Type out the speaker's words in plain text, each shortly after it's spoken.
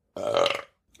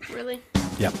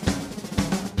Yep.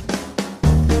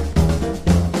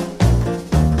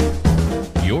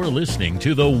 You're listening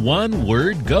to the One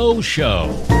Word Go Show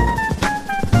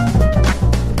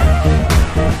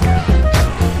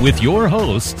with your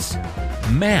hosts,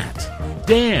 Matt,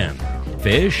 Dan,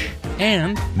 Fish,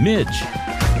 and Mitch.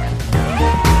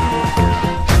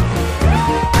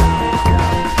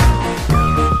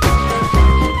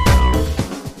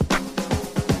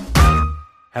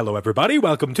 Hello, everybody.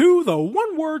 Welcome to the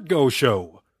One Word Go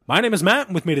Show. My name is Matt,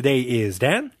 and with me today is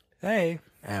Dan. Hey.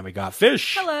 And we got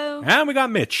Fish. Hello. And we got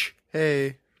Mitch.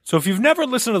 Hey. So if you've never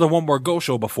listened to the One Word Go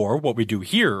Show before, what we do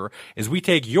here is we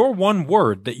take your one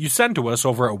word that you send to us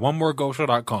over at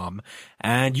onewordgoshow.com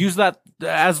and use that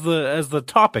as the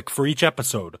topic for each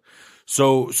episode.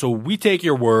 So we take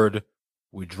your word,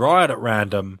 we draw it at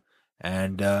random,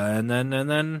 and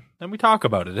then we talk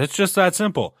about it. It's just that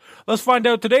simple. Let's find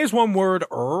out today's one word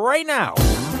right now.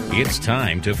 It's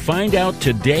time to find out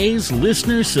today's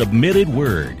listener submitted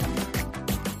word.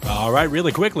 All right,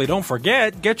 really quickly, don't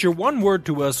forget, get your one word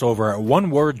to us over at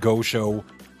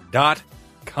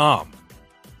onewordgoshow.com.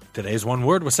 Today's one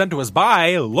word was sent to us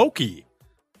by Loki.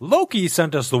 Loki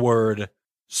sent us the word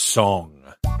song.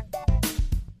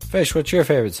 Fish, what's your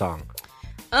favorite song?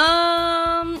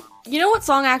 You know what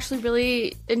song I actually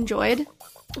really enjoyed?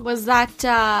 Was that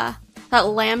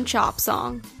Lamb Chop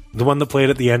song. The one that played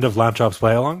at the end of Lamb Chop's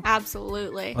Play Along?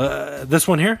 Absolutely. This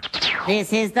one here?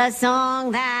 This is the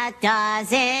song that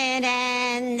doesn't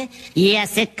end.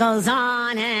 Yes, it goes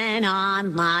on and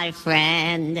on, my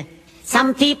friend.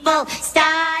 Some people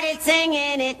started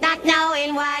singing it, not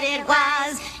knowing what it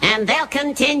was, and they'll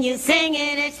continue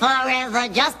singing it forever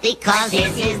just because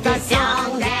this is the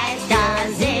song that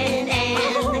doesn't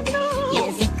end.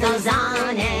 Yes, it goes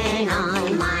on and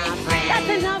on, my friend. That's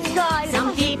enough, guys.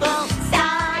 Some people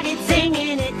started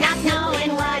singing it, not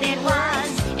knowing what it was,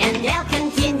 and they'll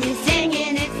continue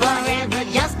singing it forever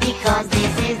just because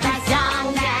this is the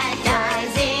song that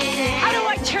doesn't end. How do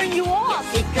I turn you off?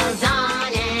 It goes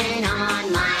on and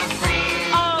on, my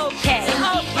friend. Okay.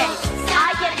 I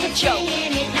get the joke.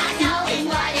 Singing it, not knowing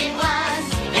what it was,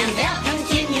 and they'll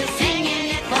continue singing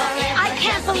it forever. I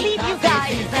can't believe you guys.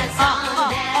 This is the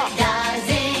song that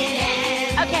doesn't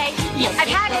end. Okay. Yes, I've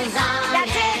had it. goes on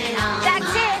That's it. and on, That's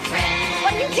my it. friend.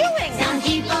 What are you doing? Some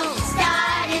people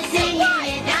started singing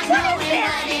it, not What is knowing what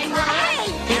this? it was, Hey.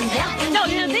 and they'll No.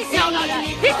 continue This is singing it the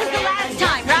forever last just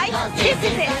time, right? because This is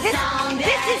it. the song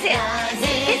This is it. that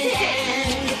This is it. doesn't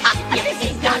end. Yes, This it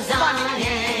is not goes on funny.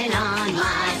 and on,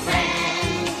 my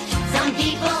friend. Some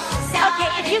people Okay,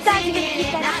 if you guys are gonna keep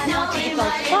that up, I want you to go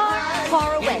far, far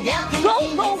away. Go,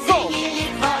 go, go. No.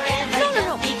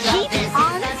 Keep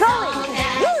on going.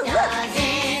 Woo,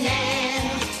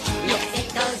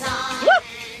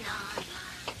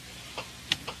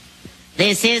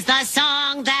 This is the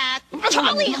song that...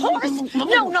 Charlie, horse!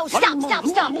 No,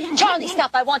 stop. Charlie,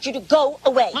 stop. I want you to go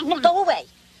away. Go away.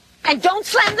 And don't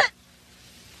slam the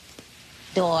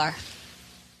door.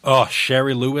 Oh,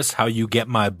 Sherry Lewis, how you get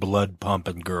my blood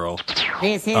pumping, girl.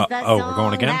 This is the we're song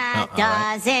going again? that all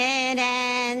right. doesn't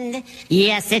end.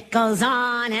 Yes, it goes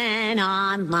on and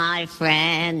on, my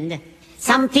friend.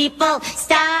 Some people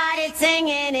started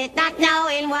singing it, not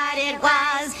knowing what it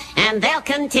was, and they'll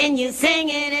continue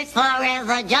singing it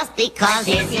forever just because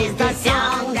this is the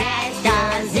song that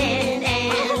doesn't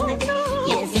end.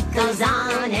 Yes, it goes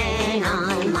on and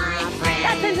on, my friend.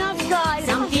 That's enough, guys.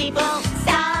 Some people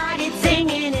started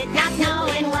singing it, not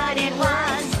knowing what it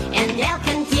was, and they'll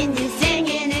continue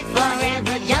singing it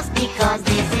forever just because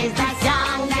this is the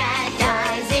song that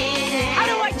doesn't end. How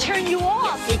do I turn you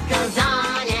off? It goes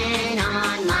on and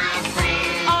on, my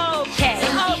friend. Okay. I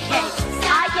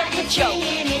get the joke.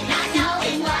 Singing it, not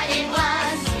knowing what it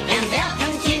was, and they'll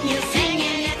continue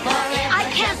singing it forever. I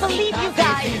can't believe you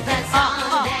guys. This is the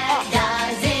song that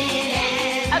doesn't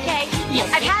end. Okay. Yes,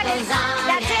 I've had it. goes on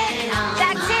That's it. and on,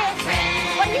 That's my it.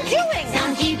 friend. What are you doing?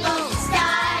 Some people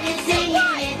started singing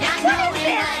it, not What is knowing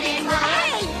this? what it was,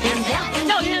 Hey. and they'll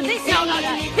No. continue This singing it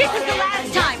is the last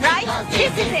forever time, right? just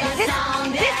This because is it. the song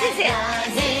This is it.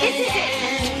 that This is it. doesn't end.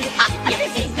 Yes,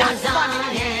 This it is not goes on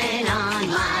funny. and on,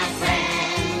 my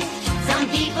friend. Some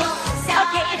people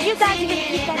Okay, if you guys are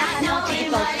gonna keep that up, I want you to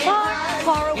go far,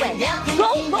 far away. Go,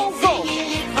 go, go.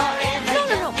 No.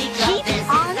 Keep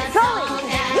on going.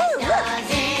 Woo.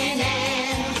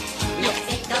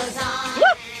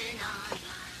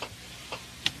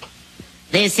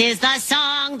 This is the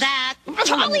song that...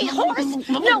 Charlie, horse!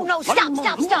 No,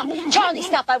 stop. Charlie,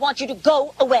 stop. I want you to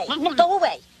go away. Go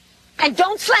away. And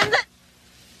don't slam the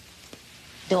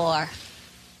door.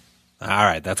 All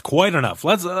right, that's quite enough.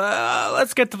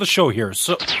 Let's get to the show here.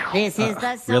 So This is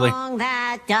the song really?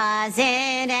 that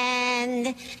doesn't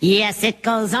end. Yes, it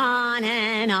goes on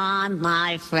and on,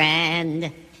 my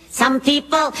friend. Some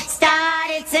people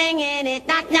started singing it,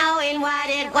 not knowing what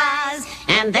it was,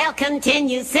 and they'll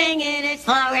continue singing it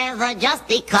forever just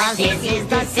because this is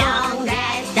the song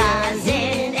that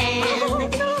doesn't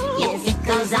end. Yes, it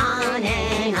goes on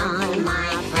and on,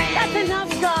 my friend. That's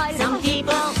enough, guys. Some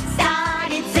people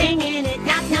started singing it,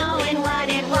 not knowing what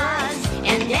it was,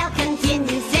 and they'll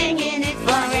continue singing it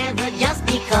forever just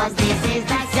because this is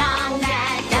the song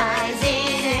that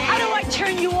doesn't end. How do I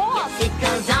turn you off? It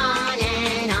goes on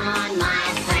and on, my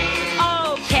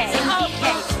friend. Okay.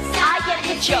 I get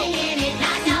the joke. Singing it,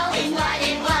 not knowing what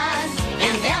it was,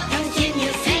 and they'll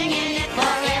continue singing it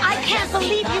forever. I can't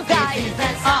believe you guys. This is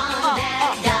the song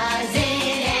that doesn't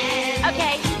end.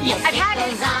 Okay, Yes, I've had it.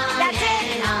 goes on That's it.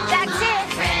 and on, That's my it.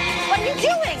 friend. What are you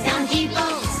doing? Some people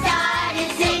started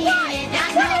singing it, not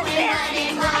What is knowing this? what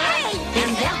it was. Hey!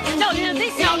 And they'll No, continue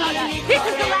this singing it This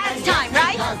is the forever last time,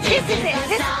 right? because This is it.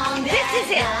 the song This is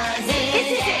it. that This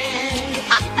is it. doesn't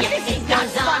This end. is It not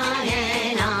goes on funny.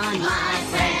 and on, my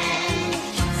friend.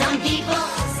 Some people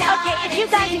Okay, if you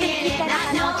guys are gonna keep that up,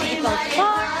 I want you to go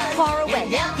far, far away.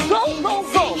 Go, go,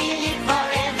 go.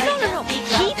 No.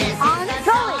 Keep on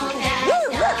going. Woo,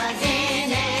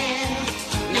 woo.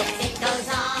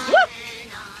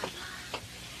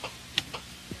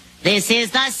 This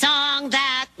is the song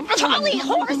that Charlie,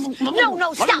 horse!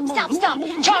 No, stop.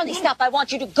 Charlie, stop. I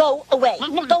want you to go away.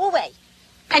 Go away.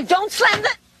 And don't slam the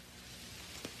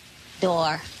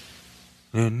door.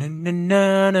 na, na,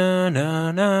 na, na,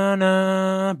 na, na,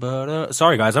 na, but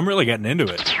sorry guys, I'm really getting into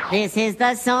it. This is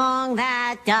the song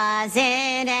that doesn't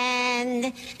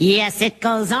end. Yes, it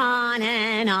goes on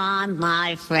and on,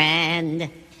 my friend.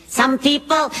 Some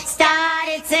people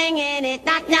started singing it,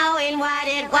 not knowing what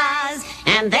it was,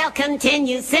 and they'll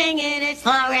continue singing it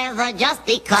forever just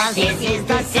because this is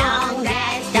the song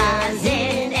that doesn't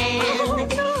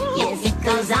end. Yes, it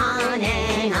goes on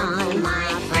and on, my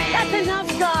friend. That's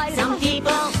enough, guys. Some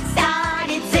people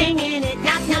started singing it,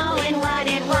 not knowing what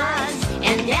it was,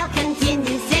 and they'll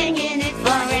continue singing it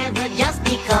forever just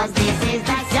because this is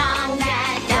the song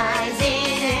that doesn't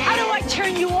end. How do I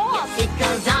turn you off? It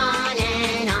goes on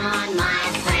and on, my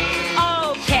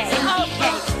friend. Okay.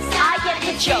 I get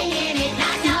the joke. Singing it,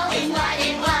 not knowing what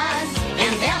it was,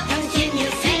 and they'll continue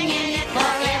singing it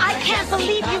forever. I can't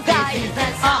believe you guys. This is the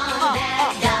song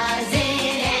that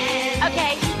doesn't end.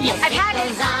 Okay, Yes, I've had it.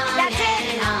 goes on That's it.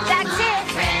 and on, That's my it.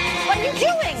 friend. What are you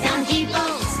doing? Some people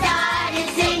started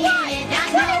singing it, not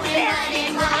What is knowing this? what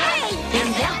it was. Hey! And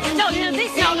they'll No, continue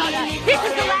this singing it is the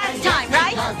forever last time,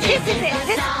 right? because This is it.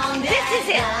 the song This is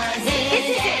it. that This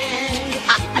is it. doesn't end.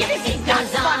 This Yes, is it not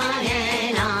goes on funny.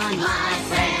 and on, my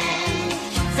friend.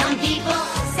 Some people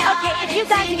Okay, if you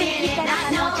guys are gonna keep that up,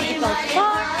 I want you to go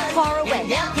far, far away.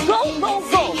 Go, go,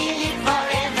 go.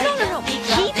 No.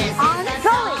 Keep on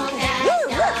going. Woo,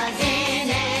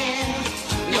 woo.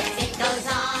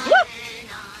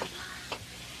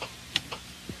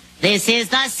 This is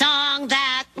the song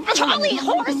that Charlie,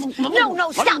 horse!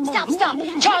 No, stop.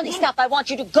 Charlie, stop. I want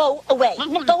you to go away.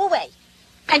 Go away.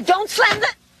 And don't slam the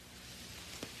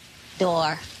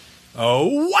door.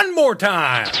 Oh, one more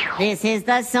time. This is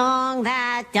the song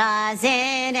that doesn't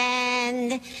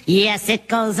end. Yes, it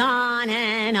goes on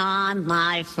and on,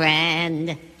 my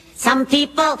friend. Some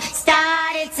people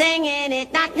started singing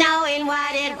it, not knowing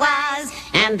what it was,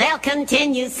 and they'll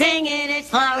continue singing it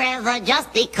forever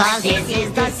just because this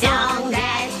is the song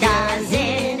that doesn't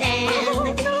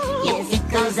end. Yes,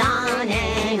 it goes on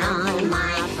and on,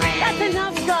 my friend. That's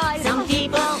enough, guys. Some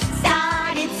people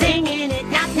started singing it,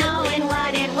 not knowing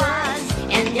what it was,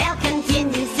 and they'll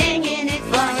continue singing it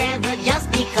forever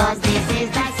just because this is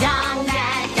the song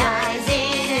that doesn't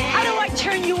end. How do I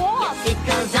turn you off? It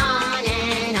goes on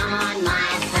and on, my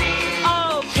friend.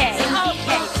 Okay.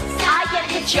 I get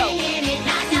the joke. Singing it,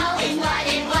 not knowing what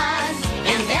it was,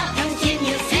 and they'll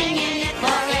continue singing it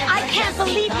forever. I can't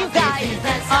believe you guys. This is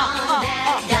the song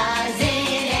that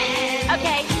doesn't end.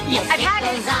 Okay, Yes, I've had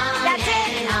it. goes on That's it.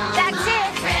 and on, That's my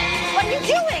it. friend. What are you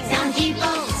doing? Some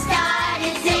people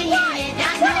started singing it,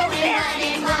 not What is knowing this? what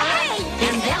it was. Hey!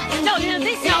 And they'll No, continue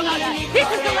this singing is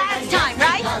it the last time,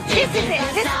 right? because This is it.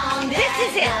 the song This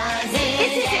is it. that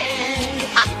This is it. doesn't end.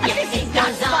 This is It not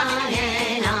goes on funny.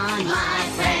 and on, my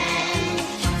friend.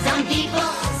 Some people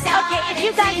Okay, if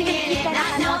you guys are gonna keep that up,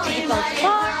 I want you to go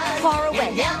far, far away.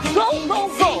 Go, go,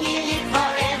 go.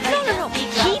 No.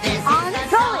 Keep on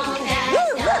going. Woo,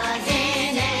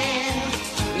 woo.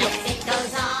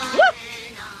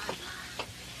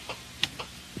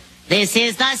 This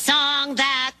is the song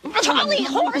that Charlie,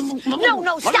 horse!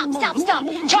 No, stop.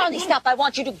 Charlie, stop. I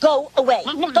want you to go away.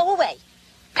 Go away.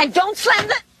 And don't slam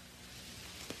the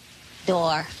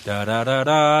door. Da da da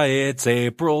da, it's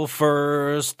April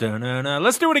 1st. Da, da, da.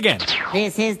 Let's do it again.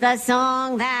 This is the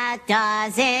song that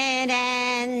doesn't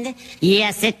end.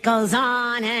 Yes, it goes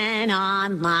on and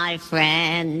on, my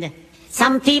friend.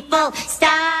 Some people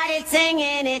started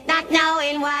singing it, not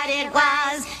knowing what it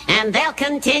was, and they'll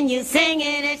continue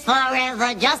singing it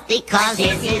forever just because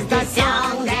this is the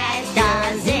song that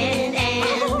doesn't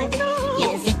end.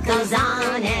 Yes, it goes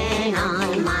on and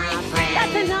on, my friend.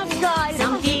 That's enough, guys.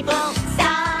 Some people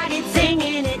started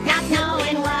singing it, not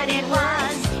knowing what it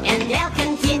was, and they'll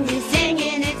continue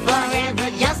singing it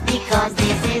forever just because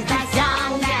this is the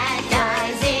song that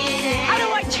doesn't end. How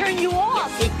do I turn you off?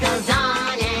 It goes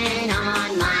on and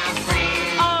on, my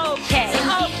friend. Okay.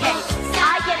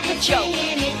 I get the joke.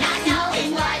 Singing it, not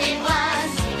knowing what it was,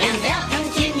 and they'll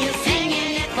continue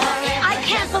singing it forever. I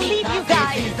can't believe you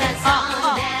guys. This is the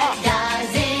song that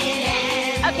doesn't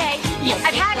end. Okay, Yes,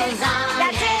 I've had it. goes on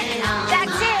That's it. and on,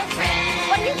 That's my it. friend.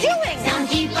 What are you doing? Some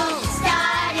people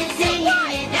started singing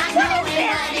it, not What is knowing this?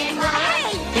 what it was,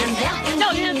 Hey! and they'll No,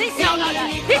 continue this singing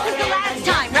it This is the forever last just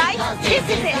time, right? because This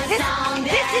is it. the song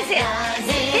This is it. that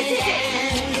This is it. doesn't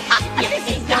end. Yes,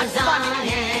 it goes on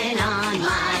and on,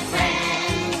 my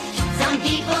friend. Some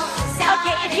people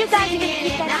Okay, if you guys are gonna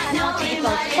keep that up, I want you to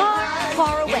go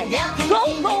far away. Go.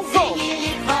 singing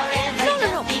it forever No.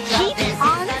 just because Keep this is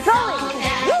on the going. song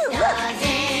that Woo, woo.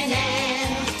 doesn't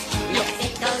end. Yes,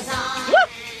 it goes on Woo.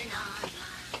 and on.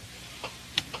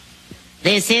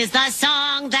 This is the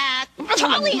song that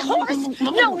Charlie, horse!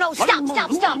 No, stop.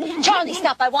 Charlie,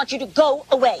 stop. I want you to go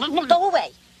away. Go away.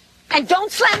 And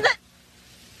don't slam the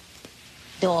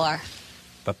door.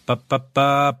 Ba, ba, ba,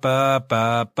 ba, ba,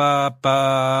 ba, ba,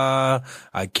 ba.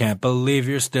 I can't believe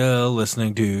you're still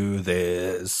listening to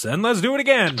this. And let's do it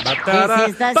again. This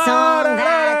is the song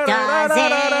that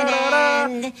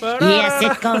doesn't end. Yes,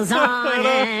 it goes on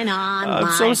and on, I'm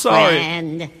my so sorry.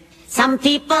 friend. Some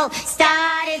people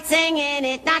started singing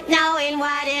it, not knowing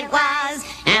what it was,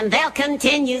 and they'll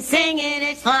continue singing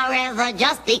it forever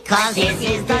just because this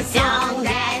is the song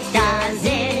that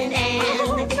doesn't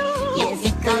end. Yes,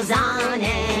 it goes on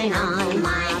and on,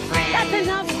 my friend. That's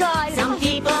enough, guys. Some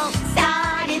people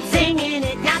started singing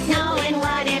it, not knowing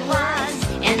what it was,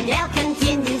 and they'll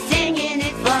continue singing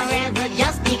it forever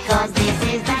just because this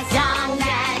is the song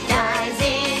that doesn't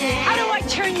end. How do I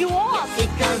turn you off?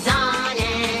 It goes on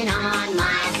and on,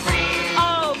 my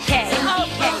friend. Okay.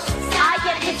 I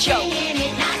get the joke. Singing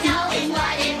it, not knowing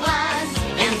what it was,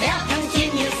 and they'll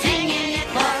continue singing it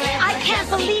forever. I can't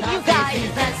believe you guys. This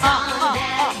is the song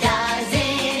that doesn't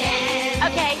end.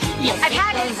 Okay, Yes, I've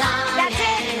had it. goes on That's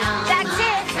it. and on, That's my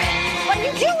it. friend. What are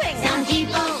you doing? Some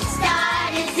people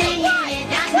started singing it,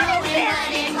 not What is knowing this?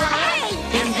 what it was, Hey!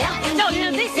 and they'll No,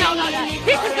 continue this singing it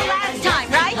This is the last forever time,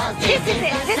 right? because This is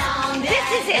it. the song This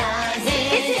is it. that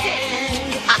This is it. doesn't end.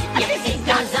 Yes, it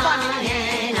goes on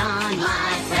and on,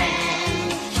 my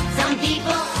friend. Some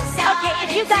people Okay, if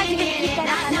you guys are gonna keep that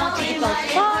up, I want you to go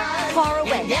far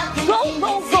away. Go.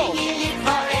 singing it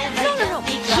forever No. just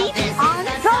because Keep this is on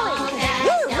the going. song that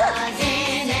Woo.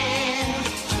 doesn't end.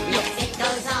 Yes, it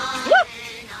goes on Woo.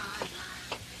 and on.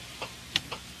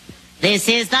 This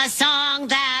is the song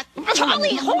that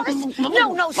Charlie, horse!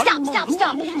 No, stop.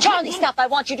 Charlie, stop. I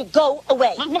want you to go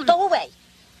away. Go away.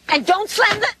 And don't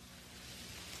slam the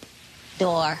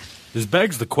door. This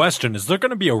begs the question, is there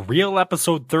going to be a real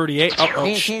episode 38?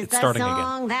 This is It's the starting again.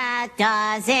 song that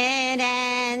doesn't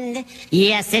end.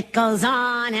 Yes, it goes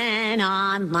on and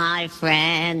on, my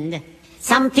friend.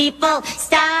 Some people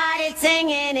started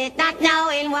singing it, not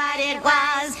knowing what it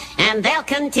was, and they'll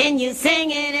continue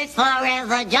singing it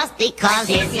forever just because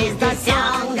this is the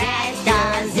song that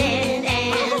doesn't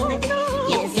end.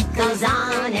 Yes, it goes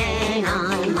on and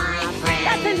on, my friend.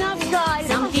 That's enough, guys.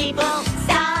 Some people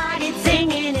started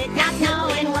singing it, not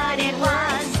knowing what it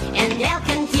was, and they'll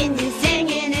continue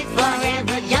singing it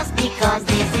forever just because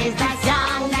this is the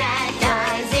song that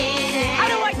doesn't end. How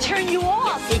do I turn you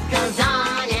off? It goes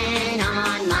on and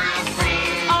on, my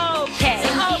friend. Okay.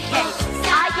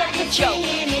 I get the joke.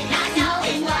 Singing it, not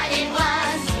knowing what it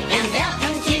was, and they'll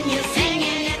continue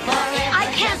singing it forever. I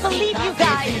can't believe you because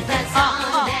guys. This is the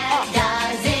song that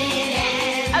doesn't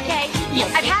end. Okay, Yes,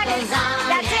 I've had it. goes on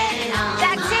That's it. and on,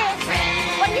 That's my it.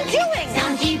 friend. What are you doing?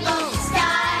 Some people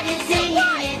started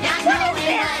singing it, not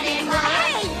knowing what it was,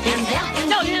 Hey! and they'll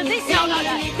No, continue this singing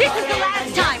it is the last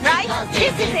forever time, right? because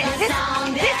This is it. the song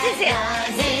This is it.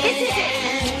 that This is it. doesn't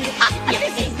end.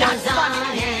 Yes, it goes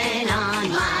on and on,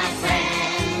 my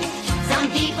friend. Some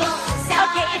people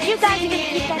Okay, if you guys are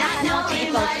gonna keep that up, I want you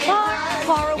to go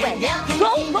far away.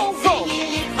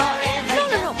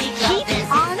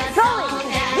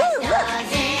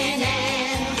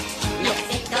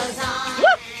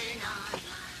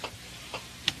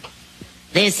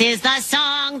 This is the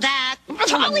song that...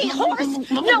 Charlie, horse!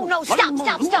 No,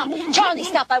 stop. Charlie,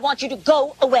 stop. I want you to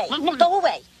go away. Go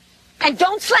away. And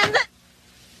don't slam the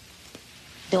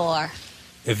door.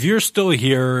 If you're still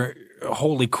here,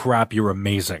 holy crap, you're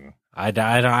amazing. I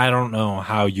don't know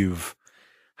how you've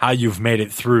made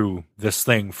it through this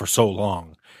thing for so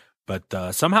long, but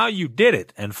somehow you did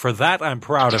it, and for that I'm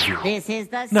proud of you. This is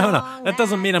the No, song that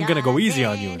doesn't mean I'm going to go easy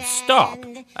on you and stop.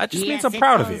 That just means I'm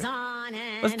proud of you.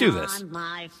 Let's do this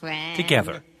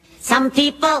together. Some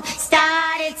people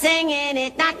started singing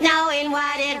it, not knowing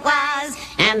what it was,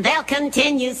 and they'll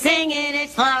continue singing it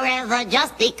forever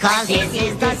just because this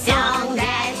is the song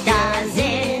that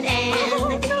doesn't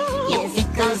end. Yes,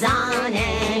 it goes on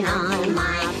and on,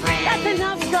 my friend. That's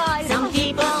enough, guys. Some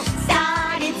people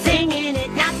started singing it,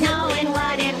 not knowing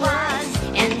what it was,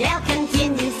 and they'll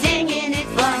continue singing it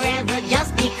forever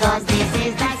just because this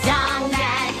is the song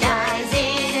that doesn't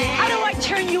end. How do I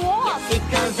turn you off? It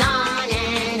goes on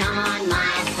and on,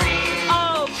 my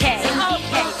friend. Okay.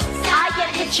 I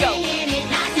get the joke. Singing it,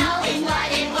 not knowing what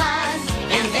it was,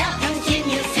 and they'll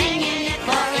continue singing it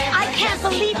forever. I can't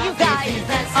believe you guys. This is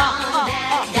the song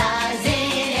that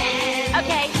doesn't end.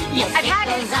 Okay, Yes, I've had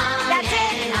it. goes on That's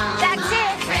it. and on, That's my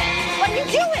it. friend. What are you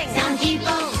doing? Some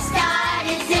people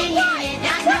started singing it,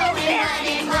 not What is knowing this? what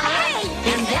it was, Hey!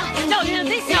 and they'll No,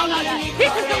 continue this singing it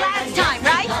This is the forever last just time,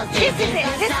 right? because This is it.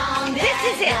 the song This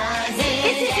is it. that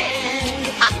This is it. doesn't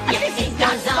end. Yes, it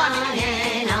goes on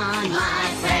and on, my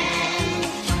friend.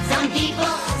 Some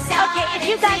people Okay, if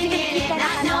you guys are going to keep that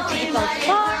up, I want you to go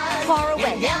far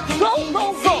away. Go. No.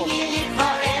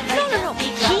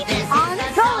 Keep on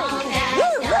going.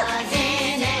 Woo,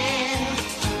 woo.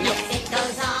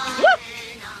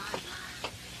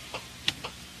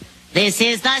 This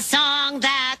is the song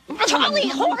that... Charlie,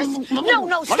 horse!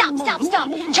 No, stop.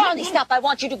 Charlie, stop. I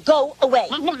want you to go away.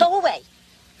 Go away.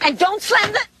 And don't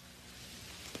slam the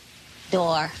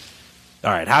door. All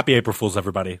right, happy April Fools,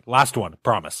 everybody. Last one,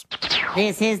 promise.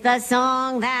 This is the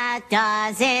song that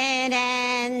doesn't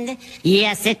end.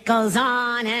 Yes, it goes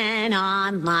on and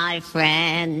on, my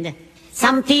friend.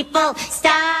 Some people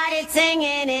started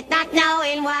singing it, not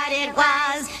knowing what it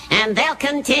was, and they'll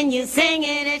continue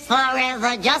singing it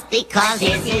forever just because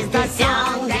this is the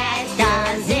song that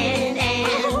doesn't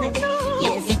end.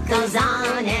 Yes, it goes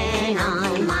on and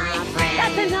on, my friend.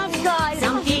 That's enough, guys.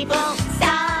 Some people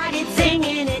started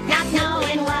singing it, not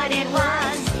knowing what it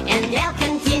was, and they'll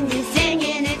continue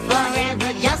singing it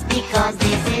forever just because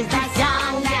this is the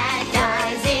song that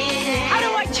doesn't end. How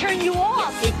do I turn you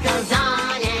off? It goes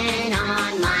on and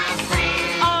on, my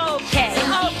friend. Okay.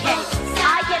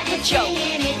 I get the joke.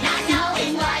 Singing it, not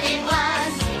knowing what it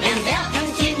was, and they'll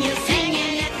continue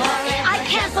singing it forever. I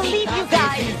can't believe you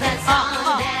guys. This is the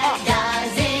song that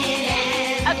doesn't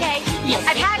end. Okay, Yes,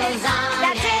 I've had it. goes on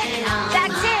That's it. and on,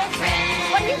 That's my it. friend.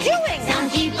 What are you doing? Some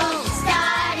people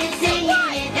started singing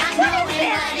it, not What is knowing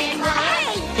this? what it was,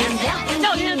 Hey! and they'll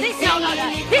No, continue this singing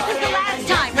it is the forever last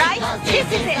just time, right? because This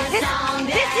is it. the song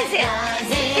This is it. that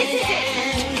This is it. doesn't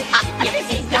end. Yes,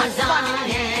 it goes on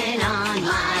and on,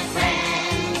 my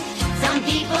friend. Some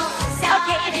people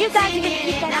Okay, if you guys are going to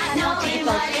keep that up, I want you to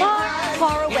go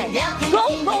far away. Go.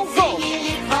 singing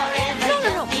it forever No.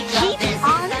 just because Keep this is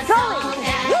on the going. song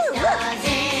that Woo, woo.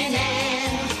 doesn't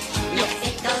end. Yes,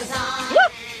 it goes on Woo.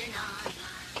 and on.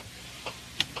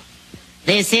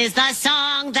 This is the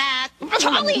song that...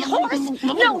 Charlie, horse!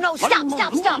 No, stop.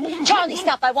 Charlie,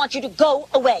 stop. I want you to go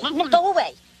away. Go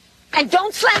away. And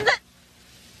don't slam the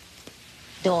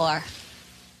door.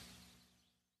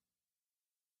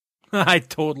 I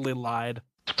totally lied.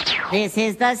 This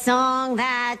is the song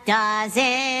that doesn't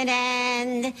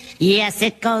end. Yes,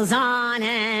 it goes on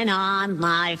and on,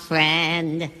 my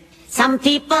friend. Some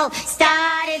people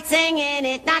started singing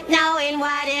it, not knowing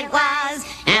what it was,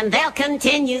 and they'll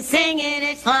continue singing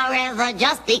it forever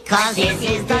just because this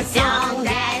is the song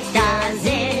that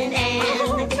doesn't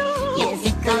end. Yes,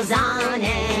 it goes on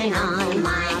and on,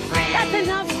 my friend. That's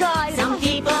enough, guys. Some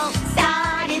people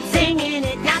started singing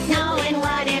it, not knowing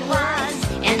what it was,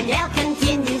 and they'll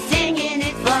continue singing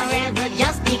it forever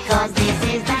just because this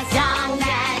is the song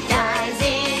that doesn't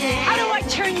end. How do I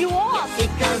turn you off?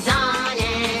 It goes on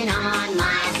and on,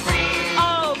 my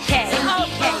friend. Okay.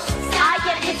 I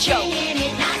get the joke. Singing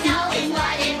it, not knowing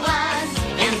what it was,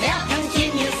 and they'll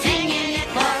continue singing it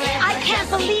forever. I can't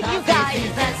just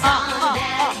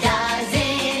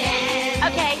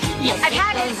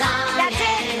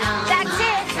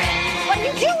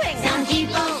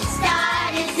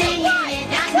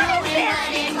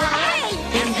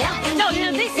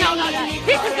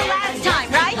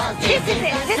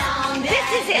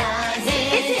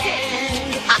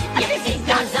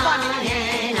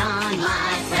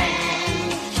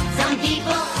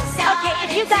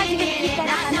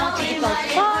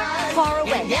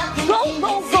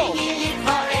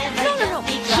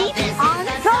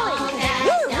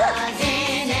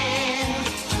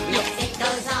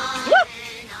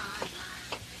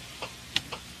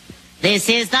This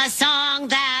is the song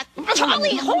that...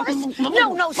 Charlie, horse!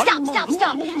 No,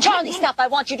 stop. Charlie, stop. I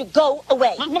want you to go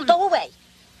away. Go away.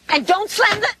 And don't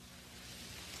slam the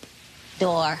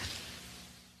door.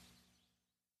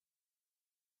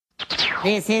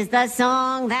 This is the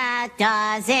song that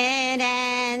doesn't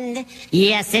end.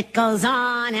 Yes, it goes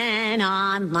on and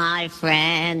on, my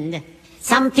friend.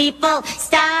 Some people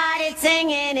started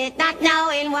singing it, not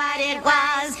knowing what it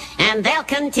was, and they'll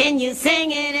continue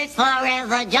singing it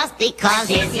forever just because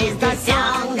this is the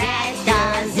song that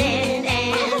doesn't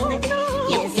end.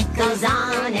 Yes, it goes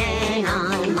on and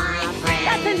on, my friend.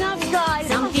 That's enough, guys.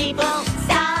 Some people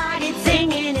started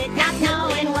singing it, not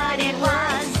knowing what it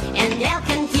was, and they'll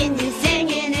continue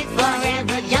singing it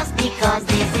forever just because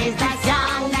this is the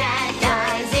song that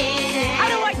doesn't end. How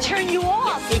do I turn you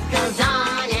off? It goes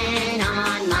on and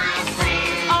on, my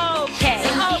friend. Okay.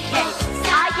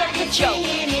 I get the joke.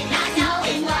 Singing it, not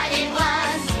knowing what it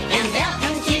was, and they'll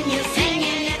continue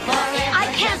singing it forever. I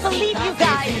can't believe you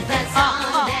guys. This is the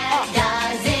song that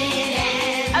doesn't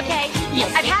end. Okay,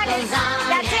 Yes, I've had it. goes on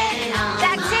That's it. and on,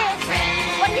 That's my it.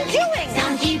 friend. What are you doing?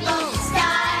 Some people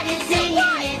started singing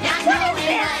it, not What is knowing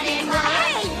this? what it was,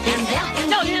 Hey! and they'll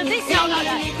No, continue this singing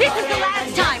it This is the last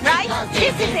forever time, right? just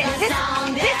This is because it. the song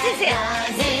This is it.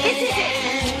 that This is it. doesn't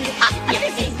end.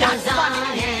 Yes, it goes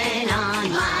on and on,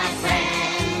 my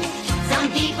friend. Some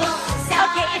people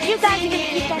Okay, if you guys are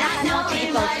gonna keep that up, I want you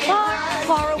to go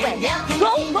far away.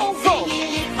 Go.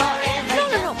 singing it forever No.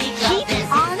 just because Keep this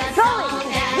is on the going. song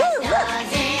that Woo, woo.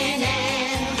 doesn't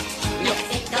end. Yes,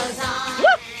 it goes on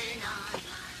Woo. and on.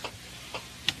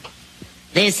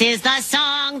 This is the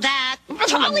song that...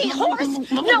 Charlie, horse!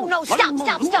 No, stop.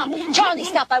 Charlie,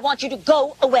 stop. I want you to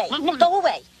go away. Go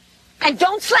away. And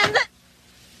don't slam the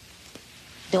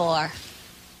door.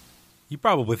 You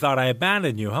probably thought I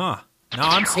abandoned you, huh? No,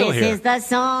 I'm still This here. is the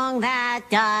song that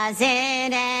doesn't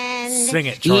end. Sing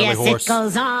it, Charlie yes, Horse. it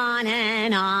goes on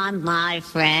and on, my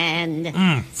friend.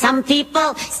 Some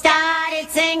people started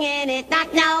singing it,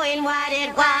 not knowing what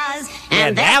it was,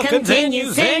 and they'll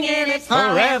continue singing it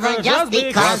forever just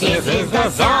because this is the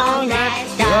song that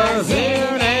doesn't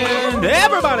end.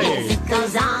 Everybody! Yes, it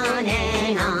goes on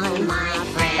and on, my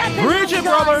friend. Bridge it,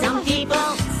 brother! Some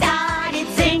people started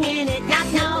singing it, not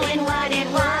knowing what it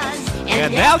was,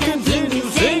 And they'll continue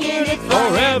singing it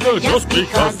forever just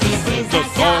because this is the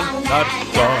song that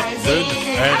doesn't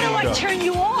How do I end. turn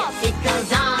you off? It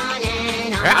goes on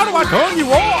and on. How do I turn you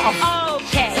off?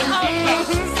 Okay.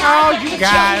 Oh, you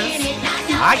guys.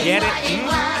 I get it.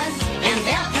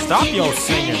 Stop your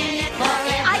singing.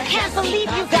 I can't believe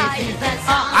you guys.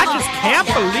 I just can't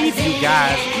believe you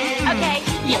guys. Okay,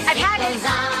 I've had it.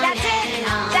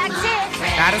 That's it.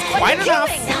 That is What are quite you enough.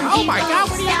 doing? Oh my God,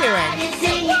 what are you doing? What is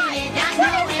this?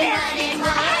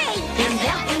 Hey!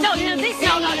 No.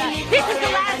 This is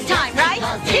the last time, right?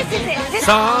 This is it.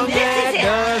 Song This is that it.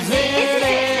 doesn't This is it.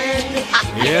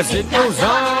 end. Yes, it goes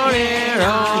on and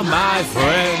on, my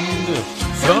friend.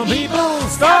 Some people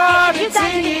started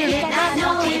singing it, not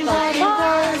knowing what it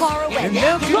was, Far away. and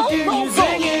they'll Go. continue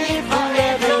singing it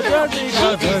forever just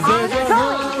because this is the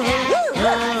song.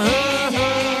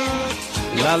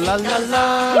 La la la la.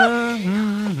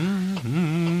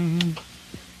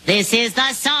 This is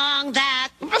the song that...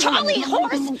 Charlie,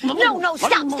 horse! No,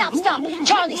 stop.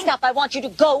 Charlie, stop. I want you to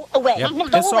go away. Yep, Go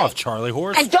piss away. off, Charlie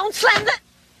Horse. And don't slam the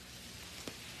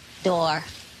door.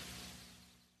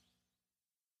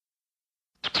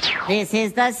 This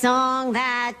is the song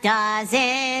that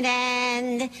doesn't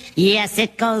end. Yes,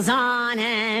 it goes on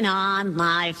and on,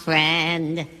 my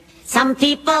friend. Some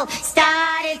people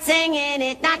started singing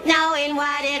it, not knowing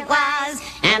what it was,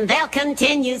 and they'll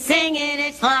continue singing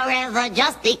it forever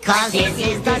just because this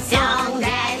is the song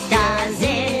that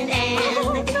doesn't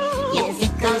end. Yes,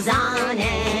 it goes on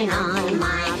and on,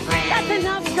 my friend. That's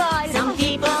enough, guys. Some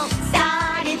people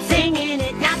started singing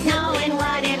it, not knowing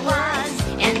what it was,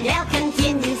 and they'll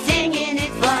continue singing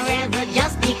it forever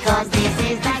just because this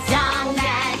is the song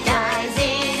that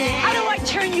doesn't end. How do I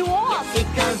turn you off? It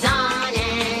goes on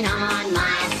and on,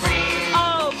 my friend.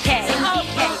 Okay.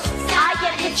 I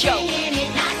get the joke. Singing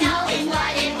it, not knowing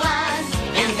what it was,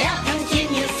 and they'll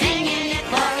continue singing it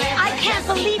forever. I can't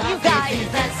believe you guys. This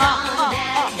is the song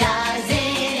that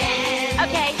doesn't end.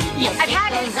 Okay, Yes, I've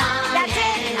had it. goes on That's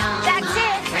it. and on, That's my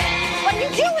it. friend. What are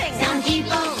you doing? Some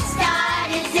people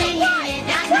started singing it,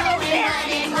 not What is knowing this? what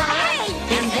it was, Hey!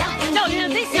 and they'll No, continue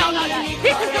this singing it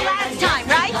This is the last time,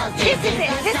 right? because This is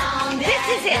it. the song This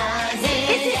is it. that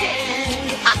This is it. doesn't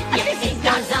end. Yes, it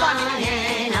goes on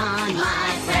and on, my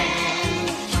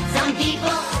friend. Some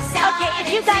people Okay, if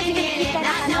you guys are gonna keep that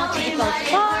up, I want you to go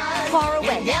far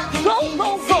away. Go.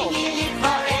 singing it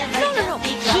forever No. just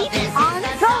because Keep this is on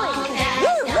the going. song that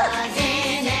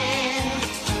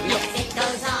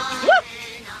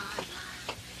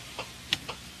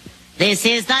This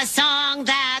is the song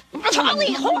that...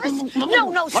 Charlie, horse!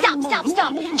 No,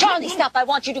 stop. Charlie, stop. I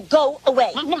want you to go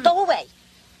away. Go away.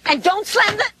 And don't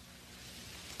slam the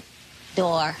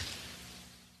door.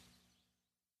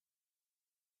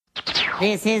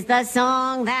 This is the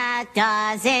song that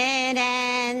doesn't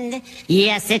end.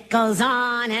 Yes, it goes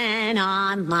on and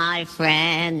on, my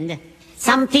friend.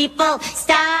 Some people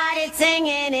started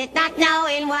singing it, not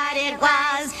knowing what it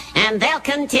was, and they'll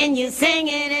continue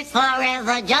singing it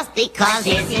forever just because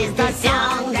this is the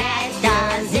song that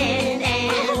doesn't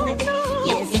end.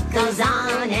 Yes, it goes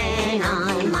on and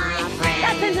on, my friend.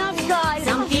 That's enough, guys.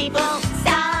 Some people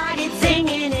started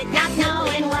singing it, not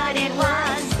knowing what it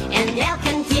was, and they'll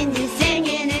continue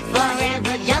singing it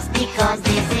forever just because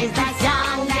this is the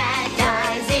song that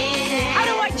doesn't end. How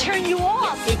do I turn you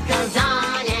off? It goes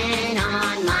on and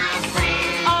on, my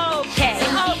friend. Okay.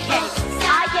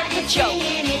 I get the joke.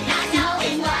 Singing it, not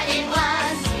knowing what it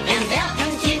was, and they'll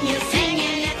continue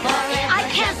singing it forever. I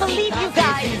can't believe you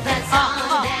guys. This is the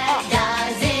song that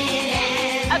doesn't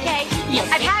end. Okay, Yes,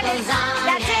 I've had it. goes on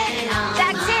That's it. and on,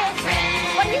 That's my it. friend.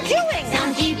 What are you doing?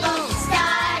 Some people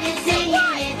started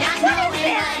singing it, not What is knowing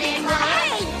this? what it was,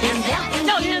 Hey! and they'll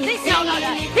No, continue this is singing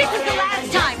it the last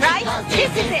time, right?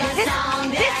 This is it.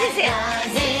 This is it.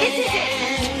 This is it.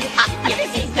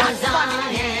 This is not goes on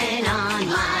funny. and on,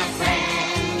 my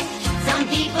friend. Some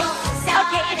people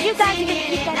Okay, if you guys are gonna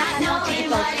keep that up, I want you to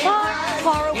go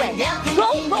far away. Go.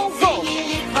 No.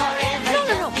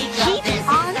 Keep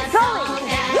on going.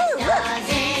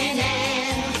 Woo.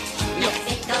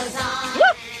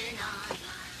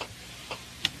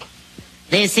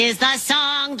 This is the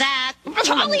song that...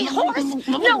 Charlie, horse!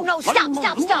 No,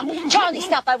 stop. Charlie,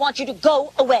 stop. I want you to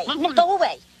go away. Go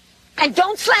away. And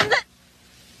don't slam the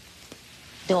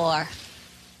door.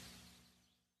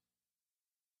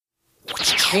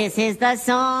 This is the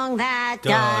song that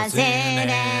doesn't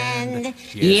end.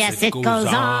 Yes, it goes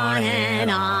on and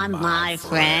on, my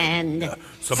friend.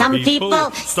 Some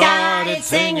people started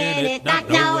singing it, not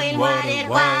knowing what it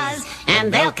was,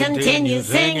 and they'll continue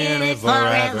singing it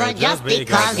forever just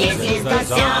because this is the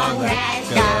song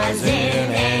that doesn't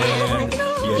end.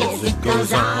 Yes, it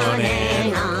goes on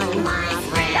and on, my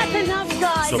friend. That's enough,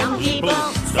 guys. Some people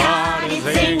started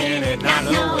singing it, not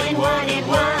knowing what it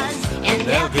was, and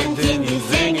they'll continue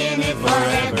singing it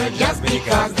forever just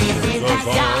because this is the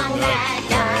song that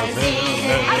doesn't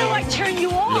end. How do I turn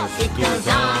you off? It goes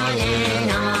on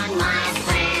and on, my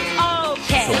friend.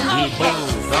 Okay.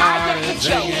 I get the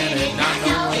joke. Singing it, not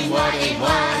knowing what it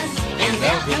was, and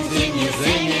they'll continue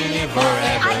singing it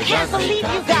forever. I can't believe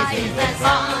you guys. This is the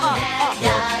song that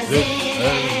doesn't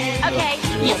end. Okay,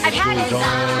 I've had it.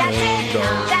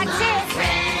 That's it.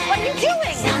 What are you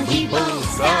doing? Some people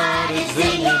started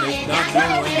singing it, not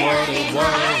knowing what it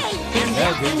was, and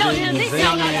they'll continue This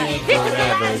singing it is the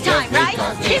forever last just time, right?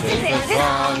 because This is it.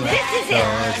 This is it.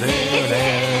 doesn't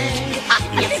end.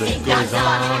 Yes, it goes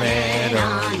on and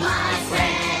on, my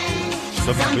friend.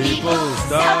 Some people Okay, if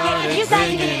started you guys are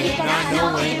singing gonna it, keep not that up,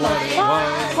 I want you knowing to what go it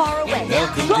was, far away. and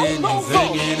they'll continue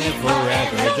singing it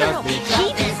forever just because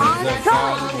Keep this is on the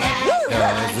song that going.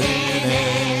 doesn't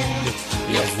end.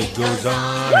 Yes, it goes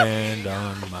on and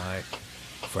on, my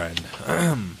friend.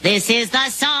 This is the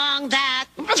song that...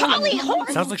 Charlie,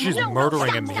 horse! Sounds like she's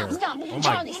murdering him here. Stop. Oh my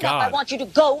Charlie, stop. I God. want you to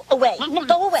go away.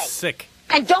 Go away. Sick.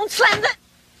 And don't slam the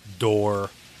Door.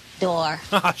 door.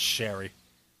 Haha, Sherry.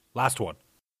 Last one.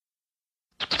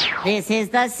 This is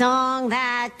the song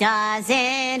that doesn't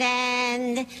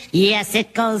end. Yes,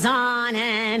 it goes on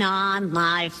and on,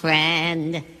 my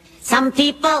friend. Some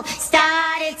people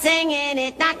started singing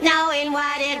it, not knowing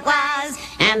what it was,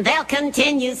 and they'll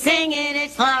continue singing it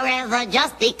forever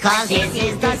just because this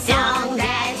is the song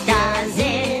that doesn't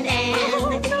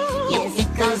end. Yes,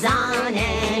 it goes on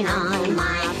and on,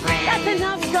 my friend. That's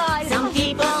enough, guys. Some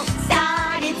people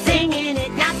started singing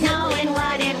it, not knowing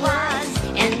what it was,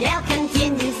 and they'll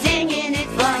continue singing it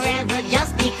forever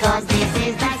just because this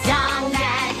is the song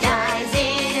that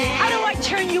doesn't end. How do I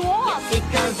turn you off? It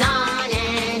goes on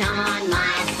and on,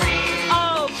 my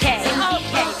friend. Okay.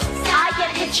 I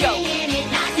get the joke. Singing it,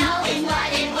 not knowing what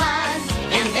it was,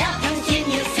 and they'll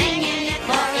continue singing it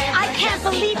forever. I can't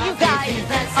believe you guys. This is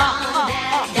the song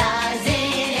that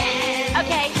doesn't end.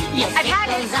 Okay, Yes, I've had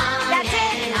it. goes on That's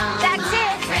it. and on, That's my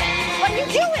it. friend. What are you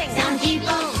doing? Some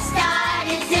people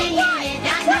started singing it,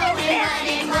 not knowing what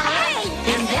it was,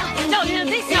 and they'll No, continue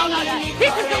this singing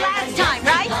it is the last time,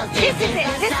 right? This is it.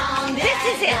 This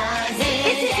is it.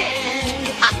 This is it.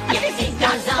 Yes, it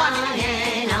goes on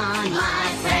and on, my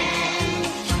friend.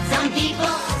 Some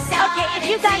people Okay, if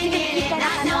you guys are gonna keep that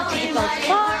up, I want you to go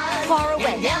far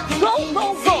away. Go.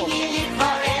 singing it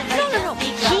forever No. just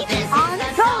because Keep this is on the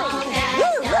going. song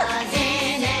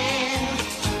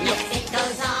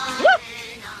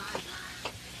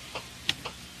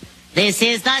This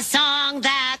is the song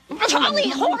that...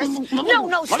 Charlie, horse!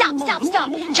 No, stop.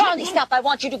 Charlie, stop. I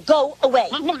want you to go away.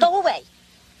 Go away.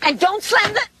 And don't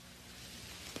slam the...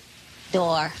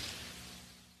 door.